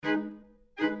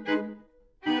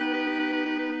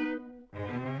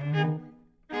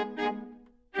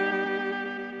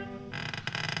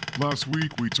Last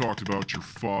week we talked about your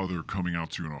father coming out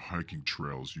to you on a hiking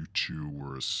trail as you two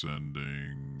were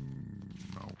ascending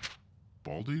Mount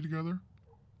Baldy together?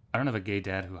 I don't have a gay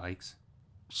dad who hikes.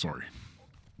 Sorry,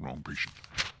 wrong patient.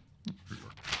 Here you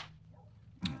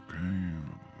are. Okay.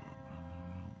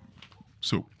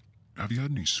 So, have you had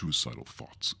any suicidal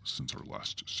thoughts since our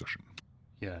last session?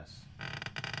 Yes.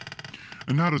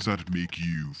 And how does that make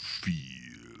you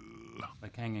feel?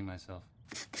 Like hanging myself.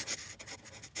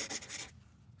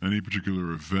 Any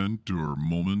particular event or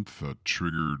moment that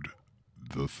triggered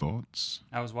the thoughts?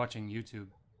 I was watching YouTube.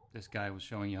 This guy was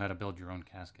showing you how to build your own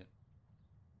casket.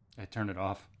 I turned it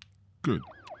off. Good.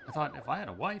 I thought if I had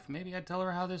a wife, maybe I'd tell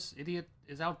her how this idiot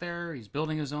is out there. He's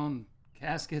building his own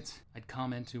casket. I'd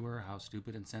comment to her how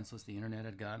stupid and senseless the internet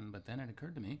had gotten, but then it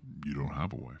occurred to me. You don't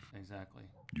have a wife. Exactly.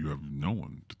 You have no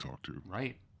one to talk to.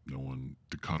 Right. No one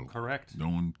to cuddle. Correct. No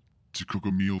one to cook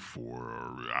a meal for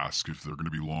or ask if they're going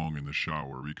to be long in the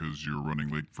shower because you're running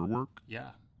late for work.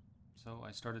 Yeah. So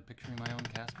I started picturing my own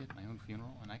casket, my own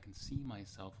funeral, and I can see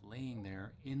myself laying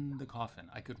there in the coffin.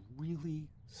 I could really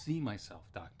see myself,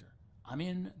 Doctor. I'm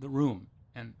in the room,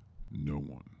 and... No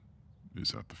one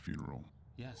is at the funeral.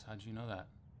 Yes, how'd you know that?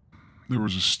 There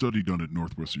was a study done at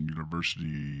Northwestern University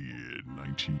in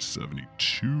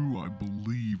 1972, I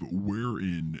believe,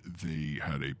 wherein they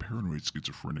had a paranoid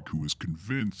schizophrenic who was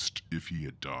convinced if he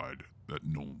had died that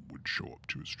no one would show up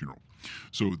to his funeral.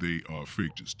 So they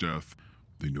faked his death.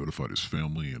 They notified his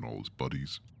family and all his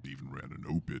buddies. They even ran an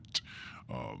obit.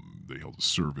 They held a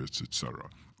service, etc.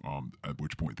 At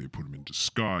which point they put him in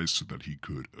disguise so that he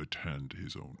could attend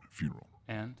his own funeral.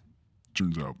 And?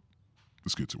 Turns out the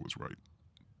schizo was right.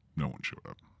 No one showed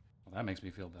up. Well, that makes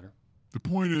me feel better. The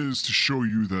point is to show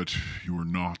you that you are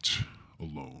not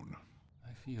alone.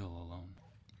 I feel alone.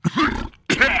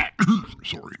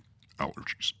 Sorry,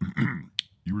 allergies.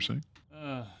 You were saying?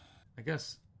 I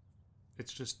guess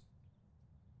it's just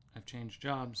I've changed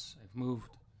jobs, I've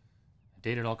moved, I've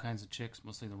dated all kinds of chicks,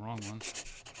 mostly the wrong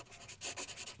ones.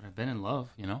 But I've been in love,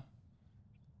 you know?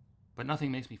 But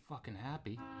nothing makes me fucking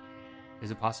happy. Is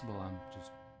it possible I'm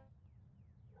just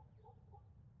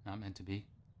not meant to be?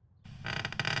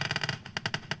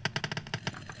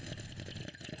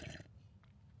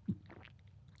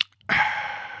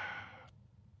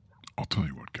 I'll tell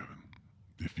you what, Kevin.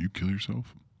 If you kill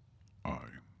yourself, I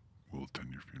will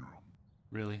attend your funeral.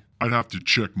 Really? I'd have to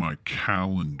check my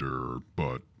calendar,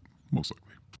 but most likely.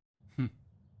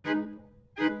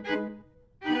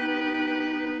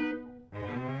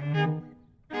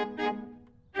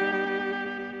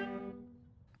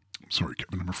 Sorry,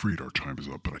 Kevin, I'm afraid our time is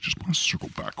up, but I just want to circle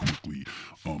back quickly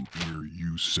where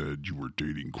you said you were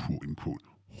dating quote-unquote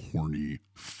horny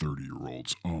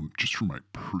 30-year-olds. Just for my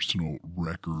personal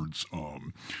records,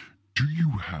 do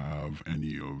you have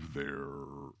any of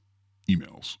their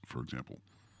emails, for example?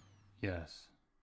 Yes.